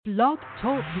Blog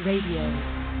Talk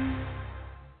Radio.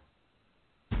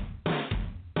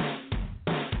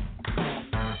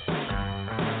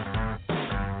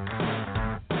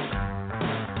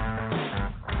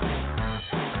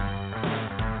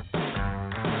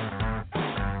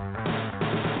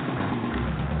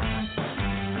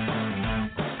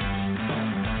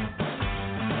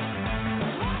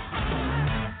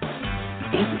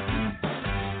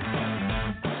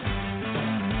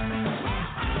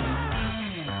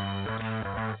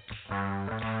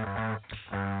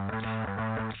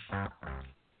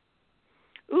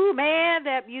 Ooh, man,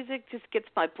 that music just gets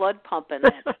my blood pumping.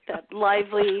 That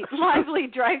lively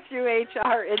drive-through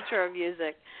HR intro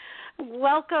music.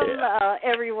 Welcome,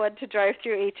 everyone, to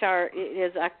Drive-Through HR.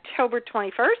 It is October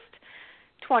 21st,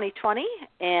 2020,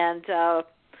 and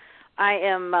I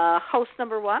am host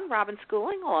number one, Robin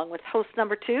Schooling, along with host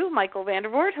number two, Michael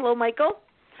Vandervoort. Hello, Michael.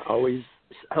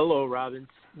 Hello, Robin.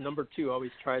 Number two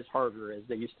always tries harder, as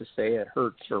they used to say. It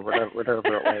hurts or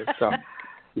whatever it was. So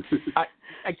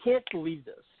I can't believe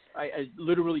this. I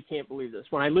literally can't believe this.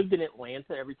 When I lived in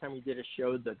Atlanta, every time we did a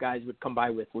show, the guys would come by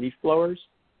with leaf blowers.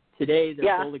 Today,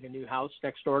 they're building a new house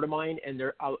next door to mine, and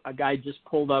a guy just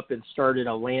pulled up and started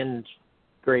a land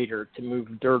grader to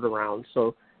move dirt around.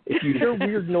 So if you hear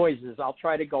weird noises, I'll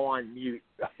try to go on mute.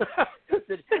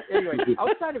 Anyway,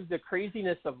 outside of the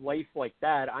craziness of life like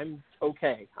that, I'm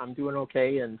okay. I'm doing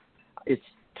okay, and it's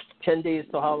 10 days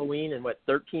till Halloween and,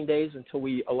 13 days until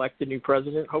we elect a new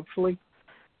president, hopefully?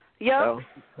 Yep.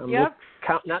 So,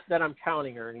 not that I'm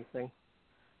counting or anything.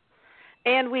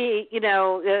 And we,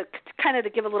 kind of to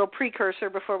give a little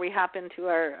precursor before we hop into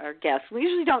our guests. We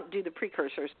usually don't do the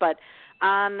precursors, but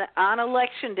on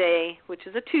Election Day, which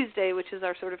is a Tuesday, which is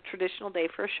our sort of traditional day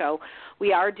for a show,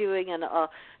 we are doing an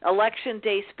Election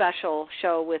Day special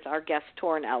show with our guest,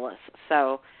 Torrin Ellis.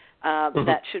 So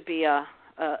that should be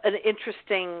an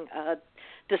interesting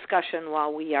discussion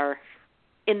while we are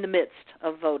in the midst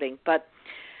of voting. But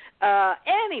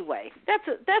anyway,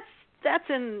 that's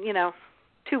in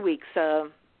 2 weeks,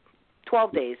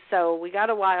 12 days. So we got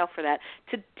a while for that.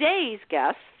 Today's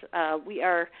guests, we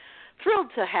are thrilled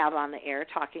to have on the air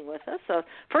talking with us. A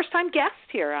first-time guest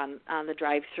here on the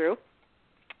drive-thru,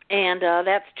 and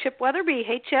that's Chip Weatherby.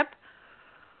 Hey, Chip.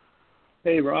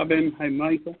 Hey, Robin. Hi,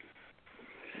 Michael.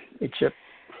 Hey, Chip.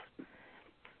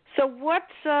 So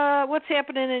what's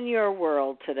happening in your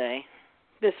world today,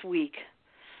 this week?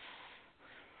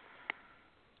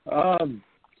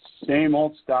 Same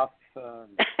old stuff.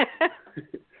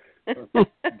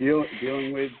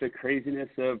 Dealing with the craziness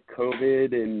of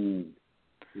COVID and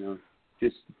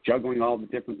just juggling all the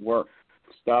different work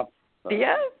stuff.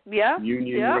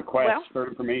 Union requests for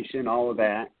information, all of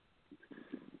that.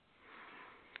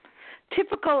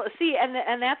 Typical. See,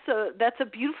 and that's a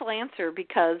beautiful answer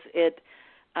because it.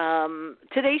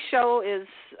 Today's show is,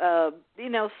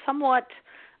 somewhat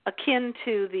akin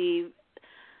to the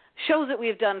shows that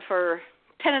we've done for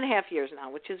 10 and a half years now,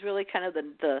 which is really kind of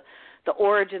the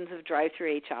origins of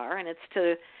Drive-Through HR, and it's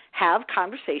to have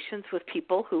conversations with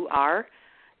people who are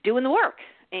doing the work,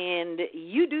 and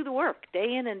you do the work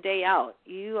day in and day out.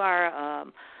 You are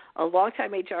a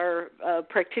longtime HR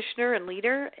practitioner and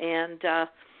leader, and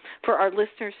for our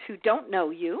listeners who don't know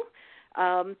you,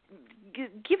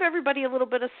 give everybody a little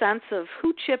bit of sense of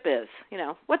who Chip is.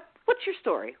 What's your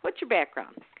story? What's your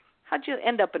background? How'd you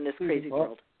end up in this crazy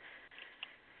world?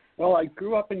 Well, I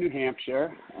grew up in New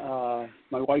Hampshire.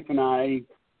 My wife and I,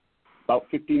 about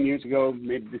 15 years ago,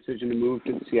 made the decision to move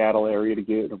to the Seattle area to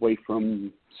get away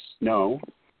from snow.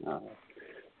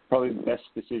 Probably the best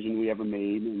decision we ever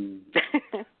made in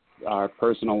our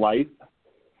personal life.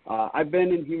 I've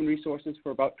been in human resources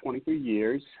for about 23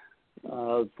 years.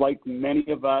 Like many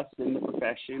of us in the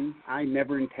profession, I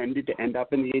never intended to end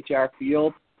up in the HR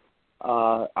field.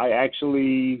 I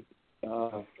actually,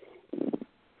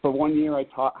 for 1 year, I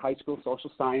taught high school social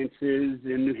sciences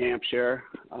in New Hampshire.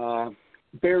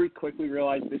 Very quickly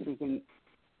realized this isn't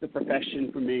the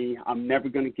profession for me. I'm never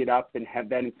going to get up and have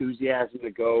that enthusiasm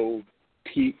to go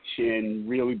teach and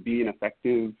really be an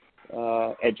effective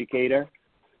educator.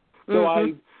 So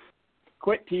I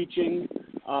quit teaching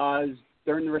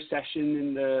during the recession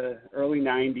in the early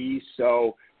 90s.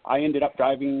 So I ended up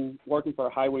working for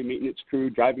a highway maintenance crew,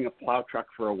 driving a plow truck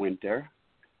for a winter,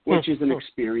 which is an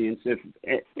experience. If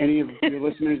any of your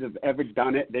listeners have ever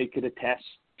done it, they could attest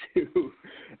to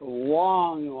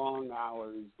long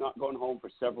hours, not going home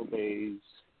for several days.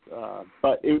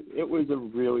 But it was a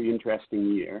really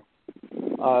interesting year.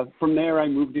 From there, I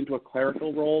moved into a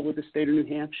clerical role with the state of New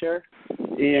Hampshire.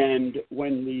 And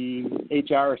when the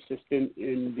HR assistant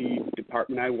in the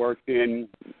department I worked in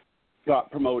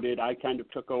got promoted, I kind of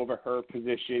took over her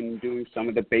position doing some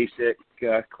of the basic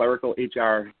clerical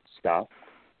HR stuff.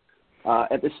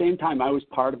 At the same time, I was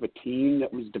part of a team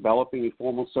that was developing a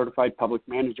formal certified public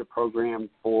manager program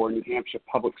for New Hampshire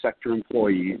public sector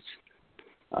employees.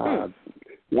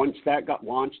 Once that got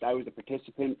launched, I was a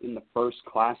participant in the first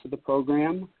class of the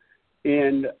program,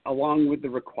 and along with the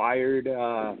required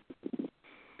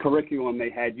curriculum they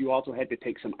had, you also had to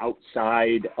take some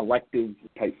outside elective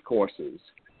type courses.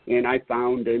 And I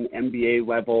found an MBA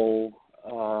level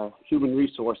human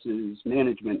resources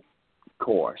management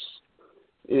course.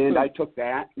 And I took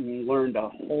that and learned a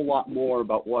whole lot more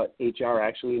about what HR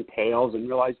actually entails and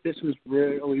realized this was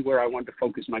really where I wanted to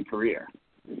focus my career.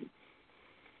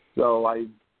 So I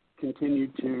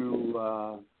continued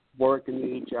to work in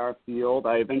the HR field.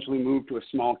 I eventually moved to a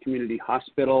small community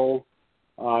hospital.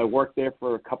 I worked there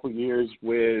for a couple of years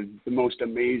with the most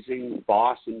amazing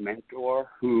boss and mentor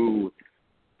who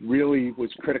really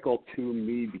was critical to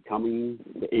me becoming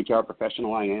the HR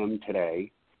professional I am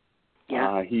today.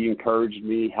 Yeah. He encouraged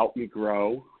me, helped me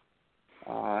grow.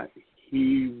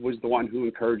 He was the one who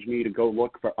encouraged me to go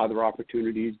look for other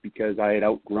opportunities because I had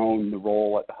outgrown the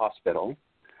role at the hospital.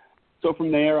 So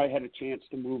from there, I had a chance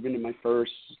to move into my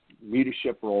first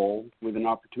leadership role with an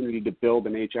opportunity to build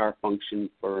an HR function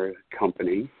for a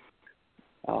company.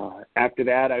 After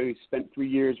that, I spent 3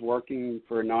 years working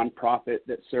for a nonprofit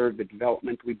that served the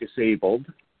developmentally disabled,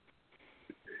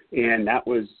 and that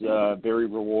was a very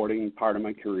rewarding part of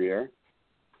my career.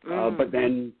 But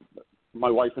then my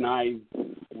wife and I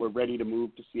were ready to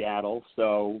move to Seattle,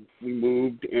 so we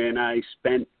moved, and I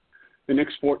spent the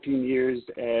next 14 years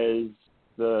as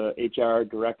the HR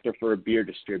director for a beer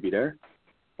distributor.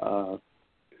 The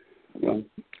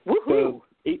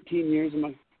 18 years of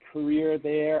my career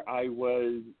there, I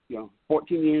was,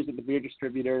 14 years at the beer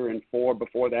distributor, and 4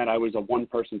 before that, I was a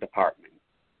one-person department.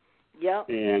 Yeah.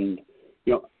 And,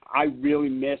 I really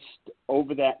missed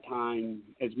over that time,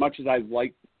 as much as I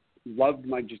loved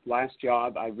my last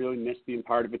job, I really missed being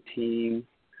part of a team,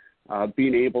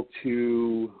 being able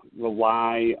to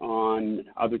rely on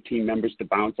other team members to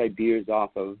bounce ideas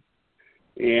off of.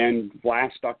 And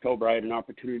last October, I had an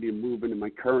opportunity to move into my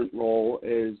current role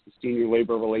as the Senior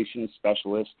Labor Relations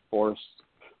Specialist for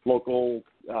local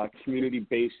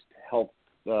community-based health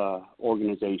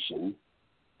organization.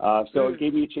 So it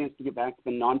gave me a chance to get back to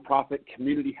the nonprofit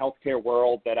community healthcare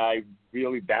world that I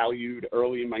really valued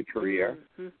early in my career.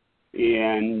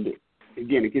 And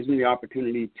again, it gives me the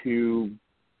opportunity to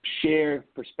share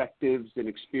perspectives and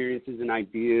experiences and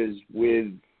ideas with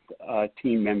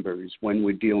team members when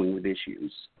we're dealing with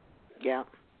issues. Yeah.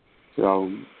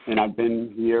 So, and I've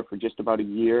been here for just about a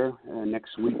year.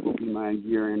 Next week will be my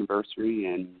year anniversary,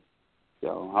 and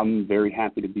so I'm very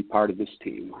happy to be part of this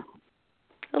team.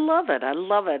 I love it.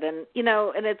 And,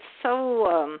 and it's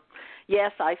so,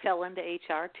 yes, I fell into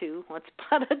HR too once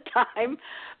upon a time.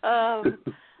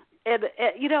 And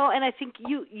I think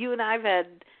you and I've had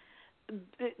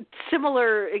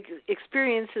similar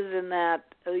experiences in that,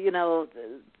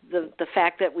 the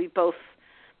fact that we've both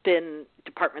been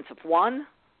departments of one,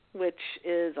 which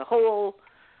is a whole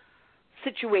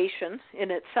situation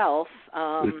in itself,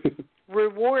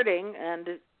 rewarding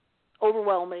and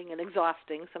overwhelming and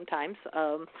exhausting sometimes.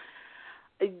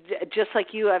 Just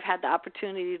like you, I've had the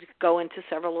opportunity to go into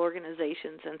several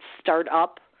organizations and start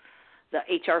up the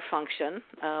HR function.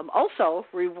 Also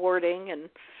rewarding and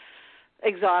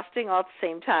exhausting all at the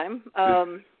same time.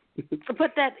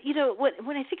 But that,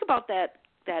 when I think about that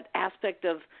aspect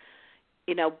of,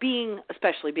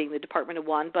 especially being the department of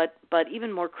one, but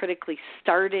even more critically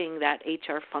starting that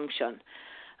HR function,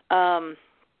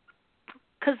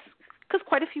 because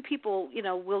quite a few people,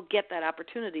 will get that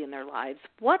opportunity in their lives.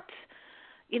 What,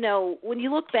 when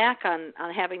you look back on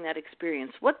having that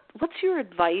experience, what's your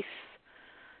advice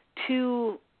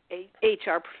to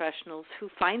HR professionals who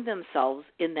find themselves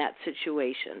in that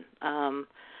situation?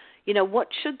 What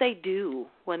should they do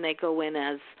when they go in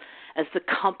as the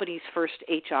company's first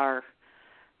HR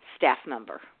staff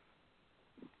member?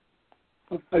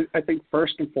 I think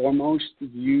first and foremost,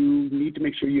 you need to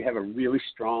make sure you have a really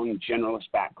strong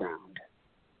generalist background.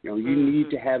 You need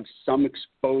to have some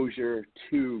exposure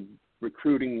to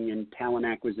recruiting and talent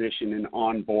acquisition and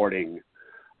onboarding,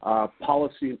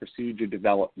 policy and procedure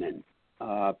development,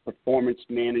 performance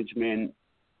management,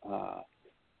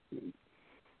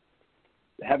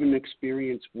 having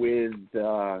experience with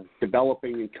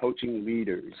developing and coaching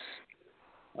leaders.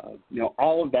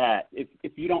 All of that.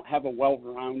 If you don't have a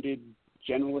well-rounded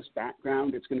generalist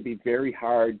background, it's going to be very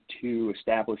hard to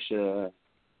establish a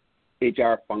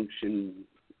HR function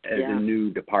as a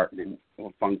new department or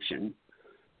function.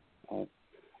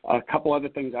 A couple other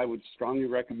things I would strongly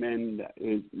recommend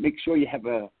is make sure you have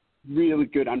a really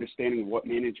good understanding of what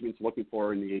management's looking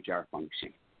for in the HR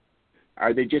function.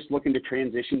 Are they just looking to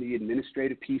transition the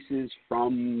administrative pieces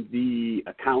from the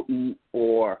accountant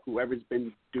or whoever's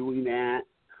been doing that?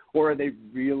 Or are they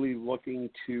really looking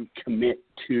to commit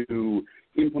to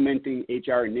implementing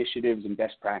HR initiatives and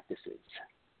best practices?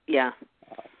 Yeah.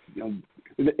 In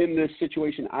the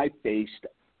situation I faced,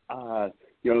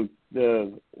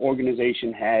 the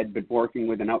organization had been working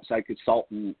with an outside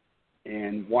consultant,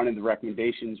 and one of the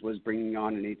recommendations was bringing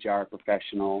on an HR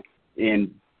professional and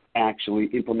actually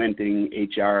implementing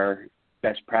HR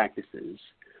best practices.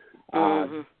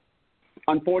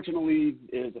 Unfortunately,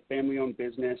 it is a family-owned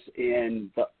business, and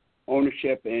the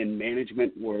ownership and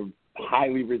management were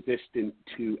highly resistant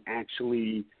to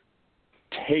actually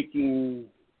taking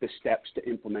the steps to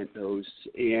implement those.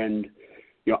 And,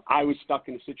 I was stuck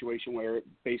in a situation where it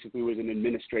basically was an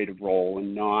administrative role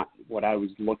and not what I was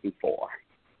looking for.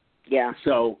 Yeah.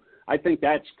 So I think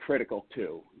that's critical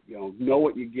too. Know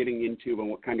what you're getting into and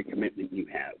what kind of commitment you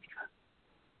have.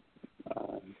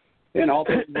 And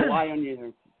also rely on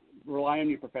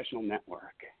your professional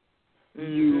network.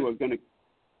 Mm-hmm. You are going to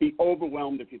be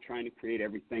overwhelmed if you're trying to create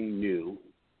everything new.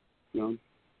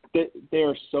 There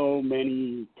are so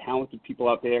many talented people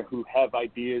out there who have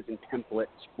ideas and templates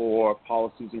for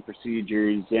policies and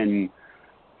procedures and,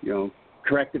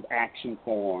 corrective action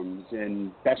forms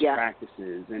and best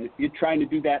practices. And if you're trying to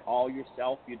do that all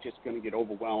yourself, you're just going to get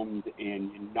overwhelmed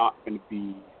and you're not going to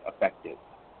be effective.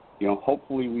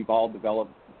 Hopefully we've all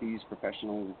developed these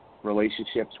professional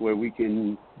relationships where we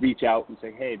can reach out and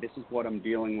say, hey, this is what I'm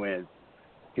dealing with.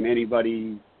 Can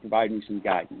anybody provide me some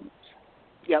guidance?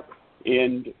 Yep.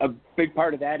 And a big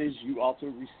part of that is you also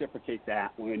reciprocate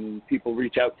that when people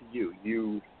reach out to you.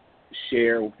 You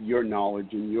share your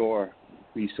knowledge and your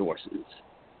resources.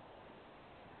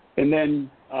 And then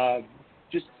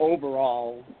just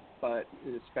overall, but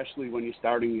especially when you're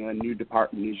starting a new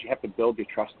department, is you have to build your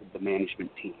trust with the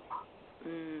management team.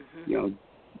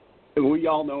 Mm-hmm. We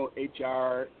all know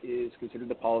HR is considered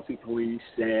the policy police,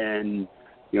 and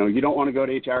you don't want to go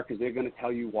to HR because they're going to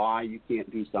tell you why you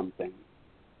can't do something.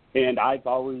 And I've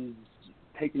always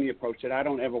taken the approach that I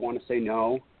don't ever want to say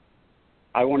no.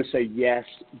 I want to say yes,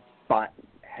 but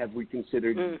have we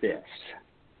considered this?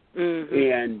 Mm-hmm.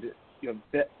 And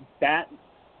that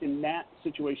in that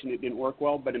situation it didn't work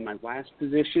well. But in my last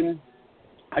position,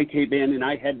 I came in and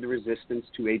I had the resistance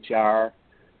to HR,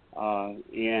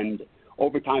 and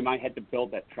over time I had to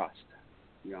build that trust.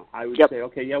 I would say,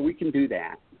 okay, yeah, we can do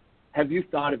that. Have you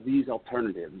thought of these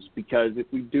alternatives? Because if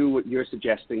we do what you're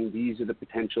suggesting, these are the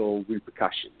potential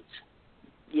repercussions.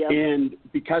 Yep. And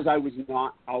because I was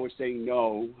not always saying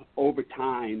no, over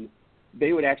time,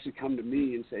 they would actually come to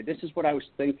me and say, this is what I was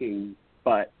thinking,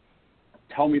 but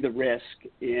tell me the risk,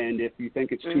 and if you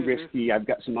think it's too risky, I've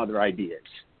got some other ideas.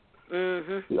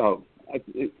 Mm-hmm. So,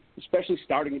 especially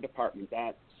starting a department,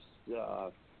 that's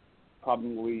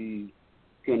probably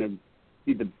going to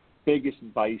be the biggest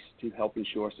advice to help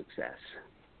ensure success.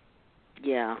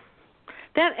 Yeah.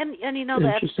 That and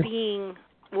that's being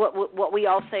what we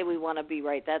all say we want to be,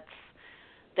 right?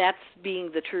 That's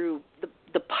being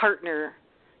the partner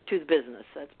to the business.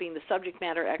 That's being the subject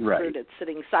matter expert. Right. It's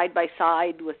sitting side by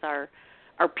side with our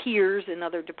peers in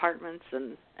other departments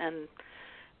and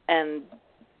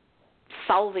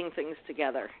solving things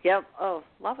together. Yep. Oh,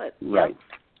 love it. Right.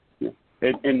 Yep.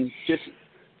 Yeah. And just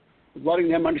letting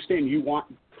them understand you want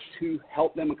to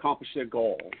help them accomplish their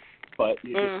goal, but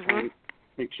you're just trying to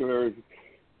make sure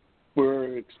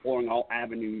we're exploring all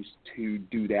avenues to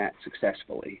do that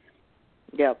successfully.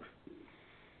 Yep.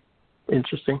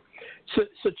 Interesting.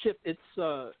 So Chip,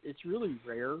 it's really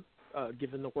rare,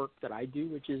 given the work that I do,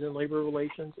 which is in labor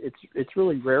relations. It's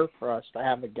really rare for us to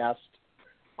have a guest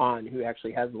on who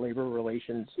actually has labor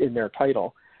relations in their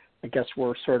title. I guess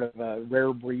we're sort of a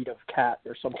rare breed of cat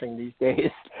or something these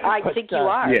days. I think you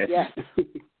are. Yes.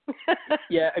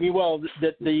 Yeah, I mean, well,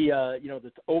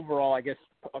 the overall, I guess,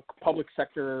 public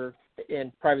sector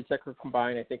and private sector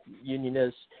combined, I think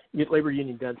labor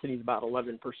union density is about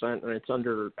 11%, and it's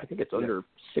under 6%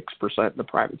 in the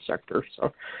private sector.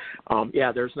 So,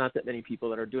 there's not that many people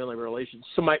that are doing labor relations.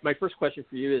 So my first question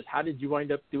for you is, how did you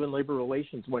wind up doing labor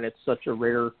relations when it's such a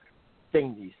rare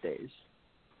thing these days?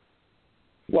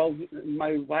 Well,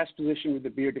 my last position with the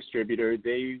beer distributor,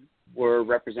 they were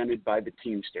represented by the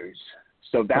Teamsters.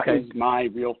 So that was my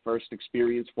real first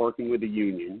experience working with a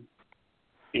union.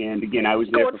 And again, I was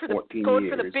there for 14 years. Going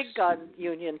for the big gun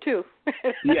union, too.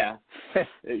 Yeah.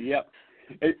 Yep.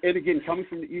 And again, coming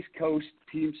from the East Coast,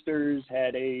 Teamsters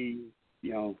had a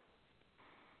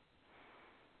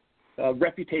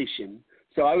reputation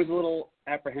So I was a little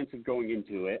apprehensive going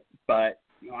into it, but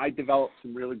I developed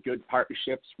some really good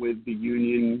partnerships with the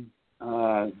union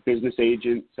business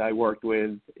agents I worked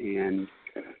with, and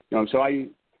so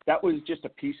that was just a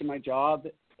piece of my job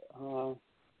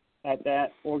at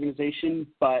that organization,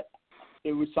 but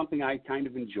it was something I kind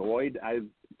of enjoyed.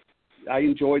 I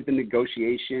enjoyed the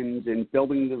negotiations and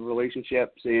building the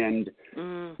relationships, and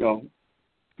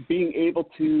being able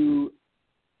to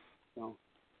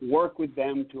work with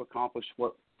them to accomplish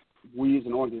what we as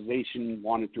an organization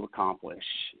wanted to accomplish,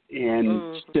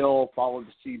 and still follow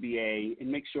the CBA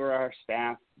and make sure our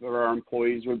staff or our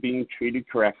employees were being treated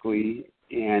correctly.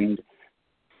 And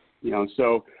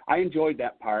so I enjoyed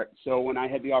that part. So when I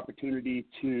had the opportunity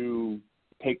to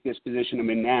take this position I'm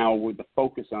in now with the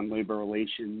focus on labor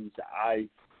relations, I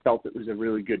felt it was a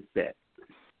really good fit.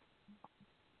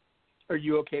 Are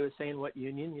you okay with saying what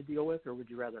union you deal with, or would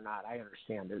you rather not? I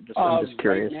understand it. I'm just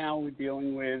curious. Right now we're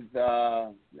dealing with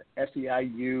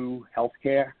SEIU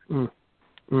Healthcare.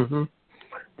 Mm-hmm.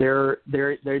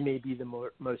 They may be the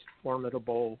most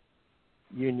formidable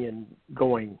union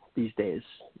going these days,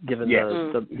 given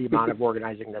the amount of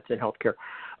organizing that's in healthcare.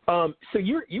 So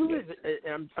you live,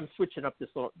 and I'm switching up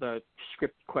the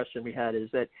script question we had, is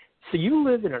that, so you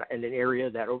live in an area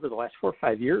that over the last 4 or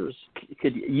 5 years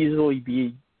could easily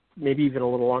be, maybe even a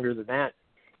little longer than that,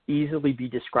 easily be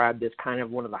described as kind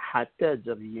of one of the hotbeds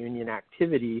of union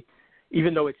activity,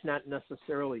 even though it's not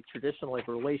necessarily traditional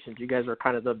labor relations. You guys are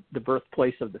kind of the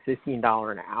birthplace of the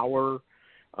 $15 an hour,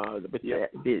 with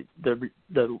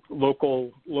the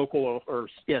local or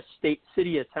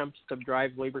city attempts to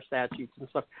drive labor statutes and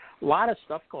stuff. A lot of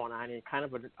stuff going on in kind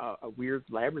of a weird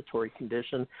laboratory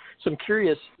condition. So I'm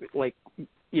curious,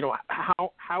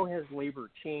 how has labor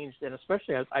changed? And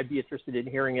especially I'd be interested in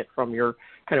hearing it from your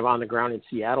kind of on the ground in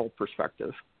Seattle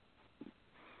perspective.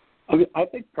 I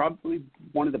think probably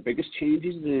one of the biggest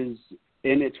changes is,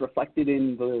 and it's reflected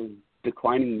in the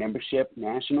declining membership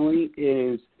nationally,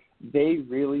 is they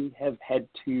really have had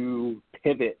to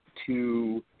pivot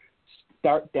to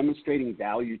start demonstrating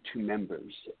value to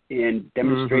members and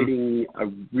demonstrating a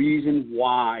reason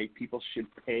why people should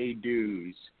pay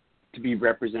dues to be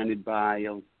represented by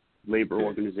a labor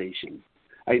organization.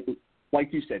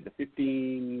 Like you said,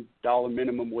 the $15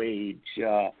 minimum wage,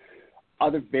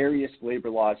 other various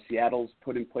labor laws, Seattle's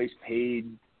put in place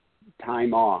paid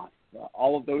time off.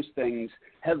 All of those things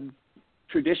have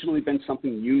traditionally been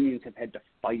something unions have had to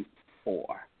fight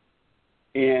for.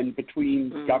 And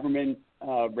between government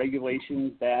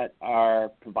regulations that are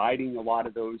providing a lot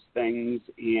of those things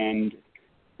and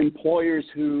employers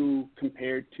who,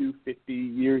 compared to 50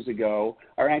 years ago,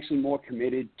 are actually more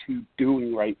committed to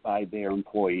doing right by their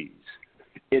employees,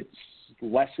 it's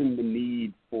lessened the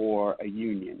need for a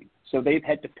union. So they've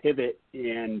had to pivot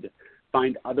and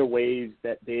find other ways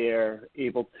that they're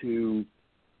able to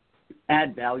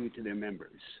add value to their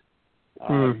members.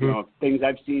 Things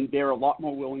I've seen, they're a lot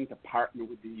more willing to partner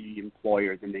with the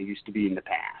employer than they used to be in the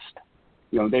past.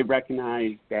 They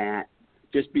recognize that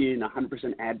just being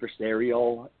 100%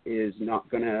 adversarial is not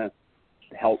going to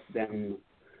help them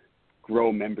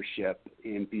grow membership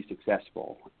and be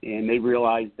successful. And they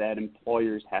realize that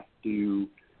employers have to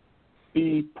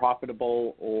be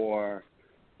profitable, or,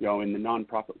 in the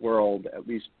nonprofit world, at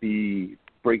least be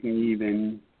breaking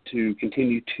even to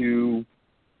continue to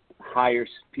hire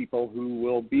people who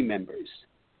will be members.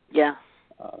 Yeah.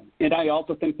 And I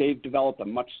also think they've developed a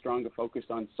much stronger focus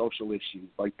on social issues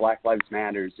like Black Lives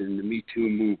Matters and the Me Too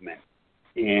movement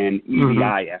and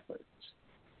EDI efforts.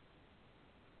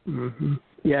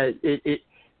 Yeah,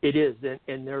 it is.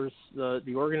 And there's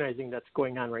the organizing that's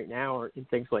going on right now in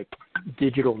things like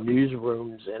digital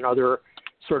newsrooms and other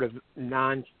sort of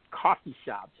non-coffee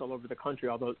shops all over the country,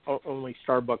 although only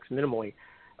Starbucks minimally.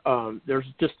 There's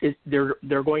just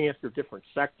they're going after different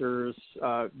sectors.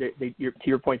 To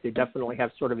your point, they definitely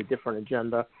have sort of a different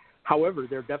agenda. However,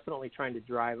 they're definitely trying to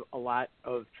drive a lot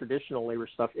of traditional labor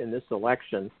stuff in this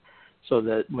election, so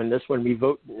that when we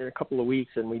vote in a couple of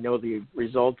weeks and we know the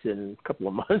results in a couple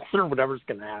of months or whatever's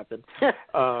going to happen.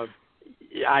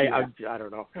 I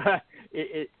don't know.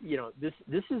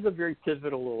 This is a very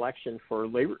pivotal election for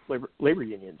labor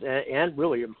unions and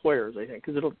really employers, I think,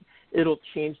 because it'll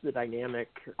change the dynamic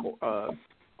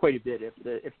quite a bit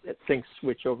if things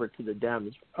switch over to the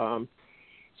Dems.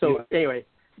 Anyway,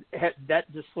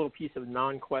 that just little piece of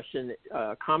non-question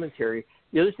commentary.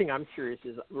 The other thing I'm curious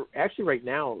is, actually right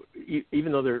now,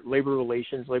 even though their labor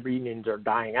unions are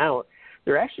dying out,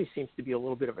 there actually seems to be a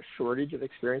little bit of a shortage of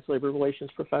experienced labor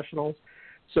relations professionals.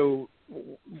 So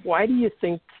why do you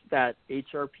think that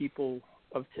HR people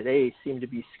of today seem to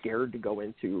be scared to go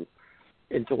into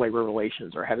labor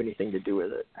relations or have anything to do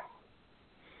with it?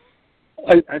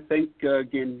 I think,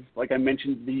 again, like I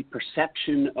mentioned, the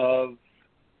perception of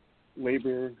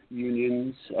labor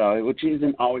unions, which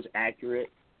isn't always accurate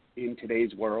in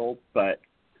today's world, but,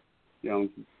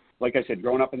 like I said,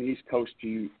 growing up on the East Coast,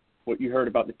 what you heard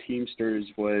about the Teamsters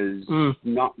was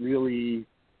not really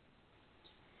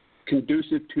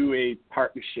conducive to a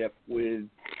partnership with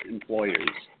employers.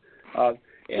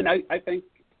 And I think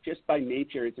just by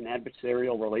nature, it's an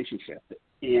adversarial relationship.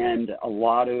 And a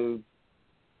lot of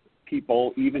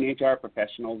people, even HR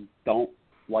professionals, don't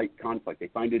like conflict. They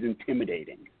find it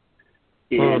intimidating.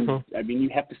 And, I mean, you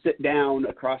have to sit down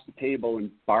across the table and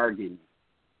bargain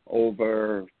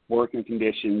over working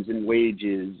conditions and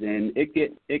wages, and it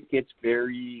gets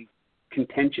very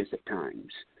contentious at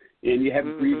times. And you have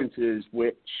grievances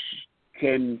which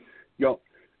can,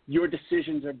 your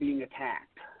decisions are being attacked.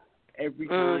 Every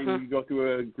time you go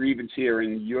through a grievance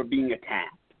hearing, you're being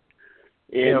attacked.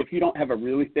 And if you don't have a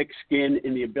really thick skin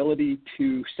and the ability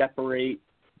to separate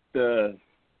the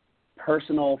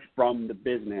personal from the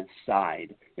business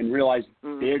side and realize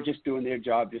they're just doing their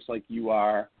job just like you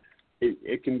are,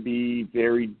 it can be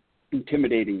very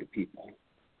intimidating to people.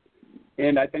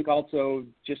 And I think also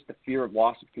just the fear of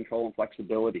loss of control and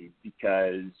flexibility,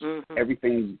 because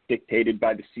everything's dictated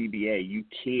by the CBA. You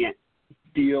can't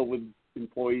deal with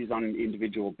employees on an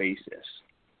individual basis.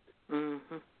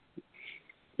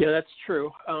 Yeah, that's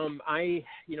true.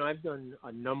 I've done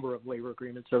a number of labor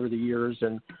agreements over the years,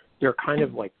 and they're kind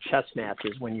of like chess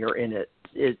matches when you're in it.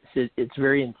 It's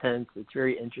very intense. It's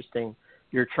very interesting.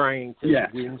 You're trying to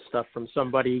win stuff from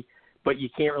somebody, but you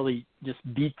can't really just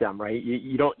beat them, right?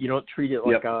 You don't treat it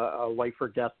like a life or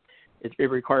death.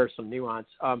 It requires some nuance.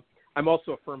 I'm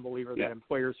also a firm believer that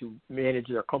employers who manage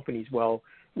their companies well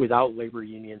without labor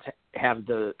unions have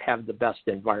the best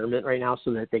environment right now,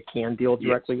 so that they can deal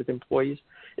directly with employees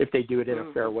if they do it in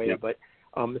a fair way. But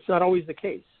it's not always the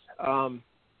case. And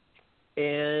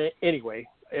anyway,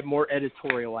 more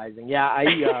editorializing. Yeah, I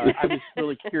was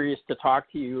really curious to talk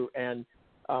to you, and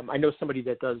I know somebody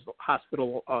that does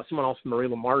hospital. Someone else from Marie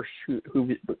LaMarche,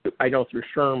 who I know through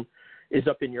SHRM, is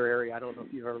up in your area. I don't know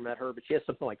if you've ever met her, but she has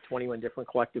something like 21 different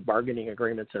collective bargaining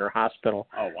agreements in her hospital.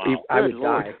 Oh, wow. I would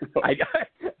die.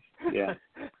 Yeah.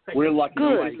 We're lucky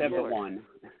we have one.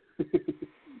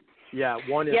 Yeah,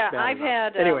 one is bad I've enough.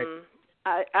 had anyway.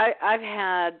 I've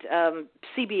had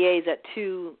CBAs at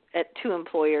two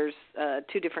employers,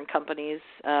 two different companies,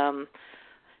 and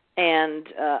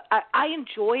I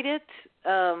enjoyed it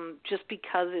just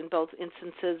because in both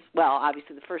instances, well,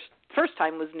 obviously the first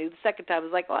time was new. The second time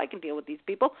was like, I can deal with these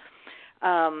people.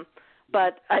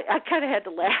 But I kind of had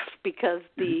to laugh because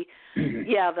the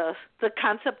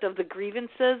concept of the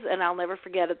grievances, and I'll never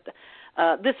forget it.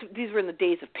 These were in the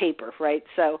days of paper, right?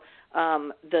 So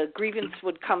the grievance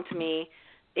would come to me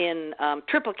in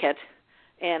triplicate,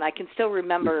 and I can still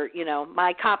remember,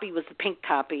 my copy was the pink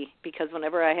copy, because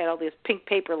whenever I had all this pink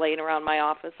paper laying around my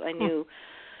office, I knew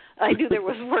there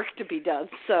was work to be done.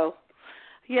 So,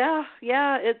 yeah,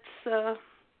 it's an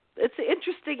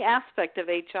interesting aspect of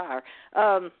HR.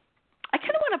 I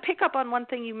kind of want to pick up on one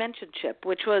thing you mentioned, Chip,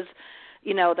 which was,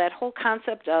 that whole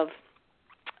concept of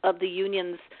the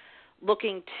unions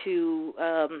looking to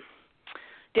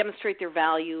demonstrate their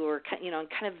value, or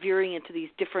kind of veering into these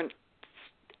different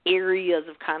areas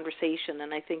of conversation.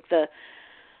 And I think the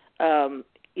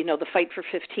Fight for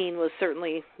 15 was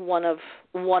certainly one of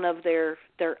their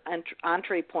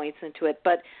entree points into it.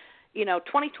 But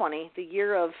 2020, the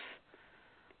year of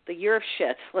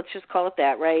shit, let's just call it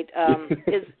that, right?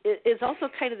 Is also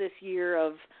kind of this year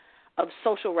of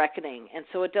social reckoning, and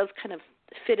so it does kind of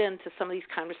fit into some of these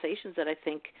conversations that I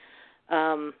think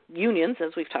unions,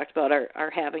 as we've talked about,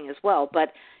 are having as well.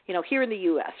 But here in the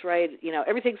U.S., right?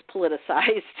 Everything's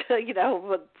politicized.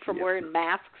 From wearing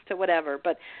masks to whatever.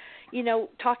 But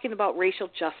talking about racial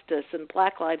justice and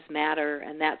Black Lives Matter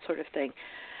and that sort of thing.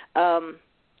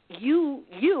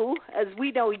 You, as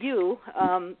we know you,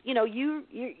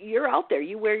 you're out there.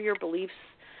 You wear your beliefs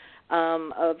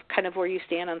of kind of where you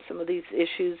stand on some of these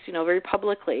issues, very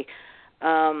publicly.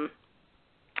 How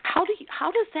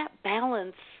does that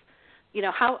balance?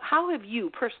 How have you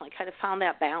personally kind of found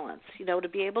that balance? To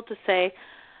be able to say,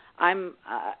 I'm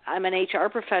an HR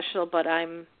professional, but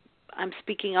I'm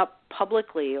speaking up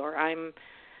publicly, or I'm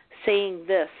saying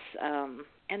this,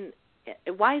 and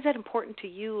why is that important to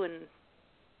you, and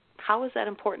how is that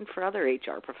important for other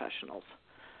HR professionals?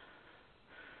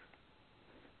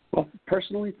 Well,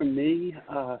 personally for me,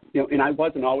 and I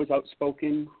wasn't always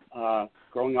outspoken.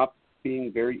 Growing up,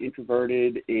 being very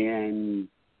introverted and,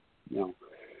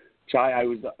 shy, I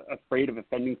was afraid of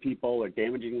offending people or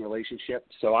damaging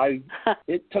relationships. So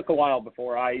it took a while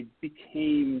before I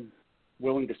became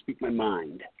willing to speak my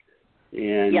mind.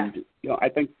 And, I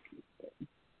think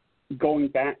going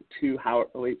back to how it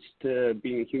relates to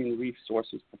being a human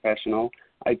resources professional,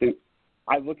 I think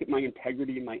I look at my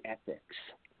integrity and my ethics.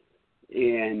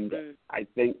 And I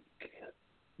think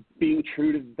being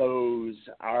true to those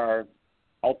are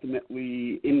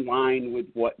ultimately in line with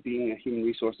what being a human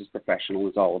resources professional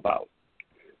is all about.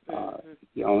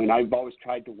 And I've always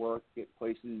tried to work at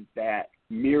places that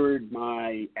mirrored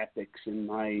my ethics and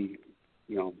my,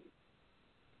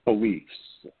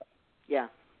 beliefs. Yeah.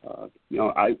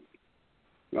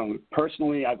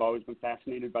 Personally, I've always been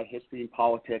fascinated by history and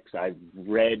politics. I've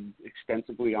read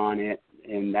extensively on it,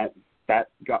 and that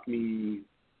got me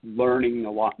learning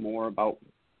a lot more about,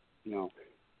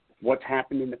 what's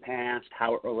happened in the past,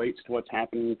 how it relates to what's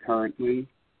happening currently.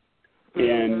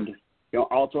 And,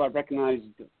 also I've recognized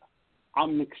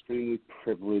I'm an extremely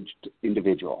privileged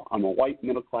individual. I'm a white,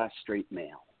 middle-class, straight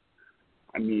male.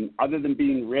 I mean, other than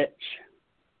being rich,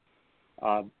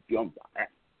 I've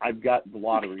got the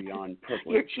lottery on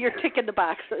privilege. You're ticking the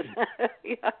boxes.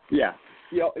 Yeah.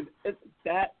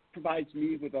 That provides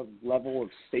me with a level of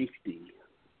safety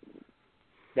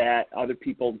that other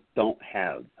people don't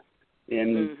have.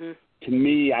 And to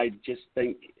me, I just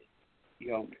think,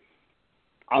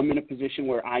 I'm in a position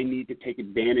where I need to take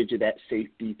advantage of that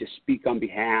safety to speak on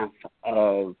behalf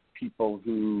of people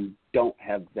who don't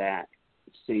have that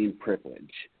same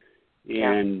privilege.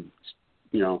 And,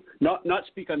 not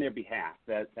speak on their behalf.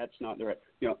 That's not the right,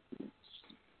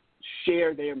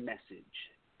 share their message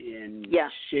and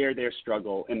share their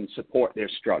struggle and support their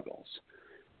struggles.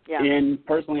 Yeah. And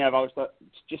personally, I've always thought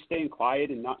just staying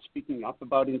quiet and not speaking up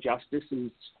about injustice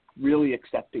is really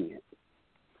accepting it.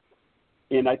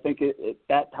 And I think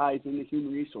that ties into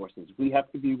human resources. We have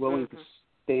to be willing to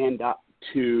stand up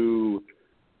to,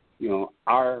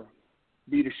 our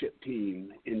leadership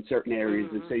team in certain areas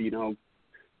and say,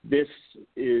 this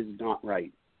is not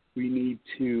right. We need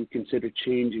to consider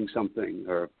changing something,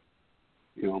 or,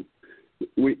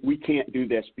 we can't do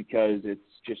this because it's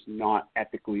just not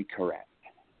ethically correct.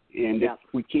 And if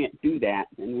we can't do that,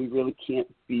 then we really can't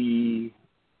be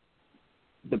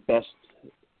the best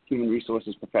human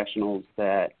resources professionals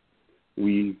that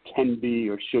we can be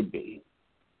or should be.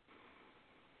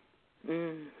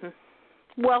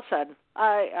 Well said.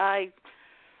 I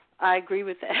agree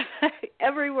with that.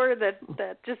 Every word that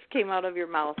just came out of your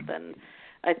mouth, and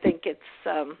I think it's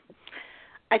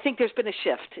I think there's been a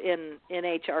shift in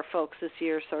HR folks this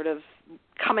year, sort of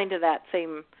coming to that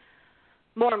same.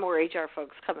 More and more HR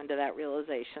folks coming to that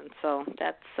realization. So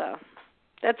that's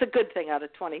a good thing out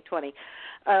of 2020.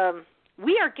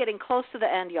 We are getting close to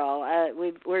the end, y'all.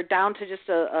 We're down to just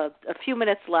a few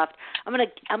minutes left. I'm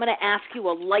gonna ask you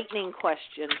a lightning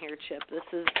question here, Chip. This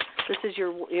is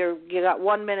you got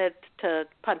 1 minute to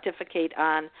pontificate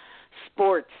on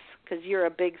sports because you're a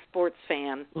big sports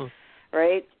fan,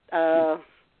 right?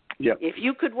 If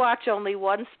you could watch only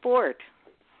one sport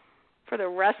for the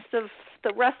rest of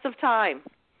time,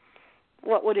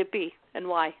 what would it be and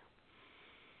why?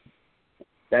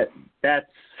 That's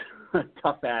a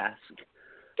tough ask.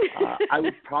 I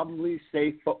would probably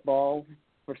say football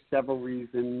for several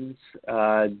reasons.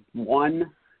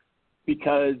 One,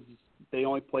 because they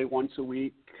only play once a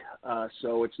week,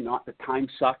 so it's not the time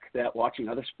suck that watching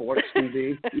other sports can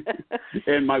be.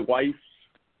 And my wife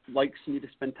likes me to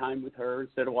spend time with her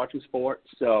instead of watching sports,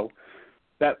 so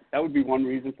that would be one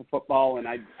reason for football. And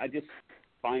I just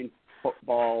find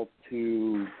football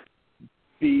to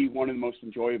be one of the most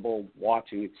enjoyable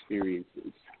watching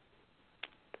experiences.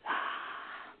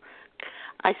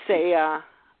 I say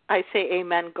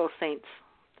amen, go Saints.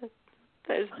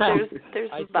 There's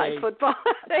my football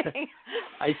thing.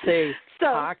 I say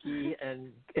hockey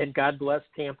and God bless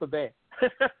Tampa Bay.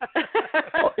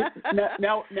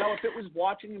 Now, if it was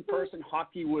watching in person,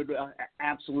 hockey would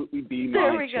absolutely be my choice.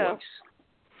 There we go.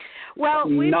 Well,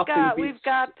 we've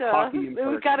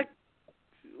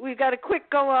got a quick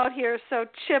go out here. So,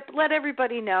 Chip, let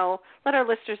everybody know, let our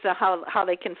listeners know how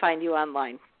they can find you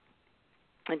online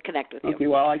and connect with you. Okay.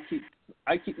 Well, I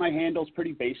keep my handles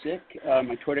pretty basic.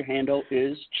 My Twitter handle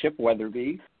is Chip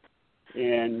Weatherby,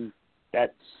 and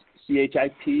that's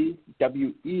ChipWeatherBee.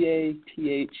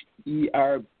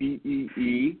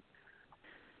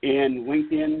 And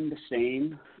LinkedIn the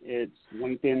same. It's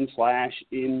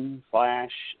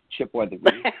LinkedIn/in/Chip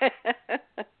Weatherby.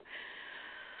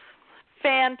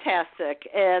 Fantastic.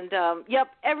 And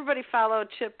everybody follow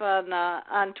Chip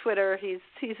on Twitter. He's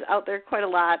out there quite a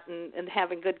lot and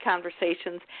having good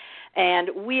conversations. And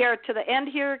we are to the end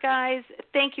here, guys.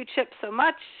 Thank you, Chip, so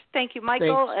much. Thank you,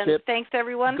 Michael, thanks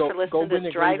everyone for listening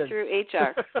to Drive Through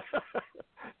HR.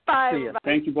 Bye.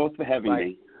 Thank you both for having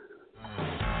me.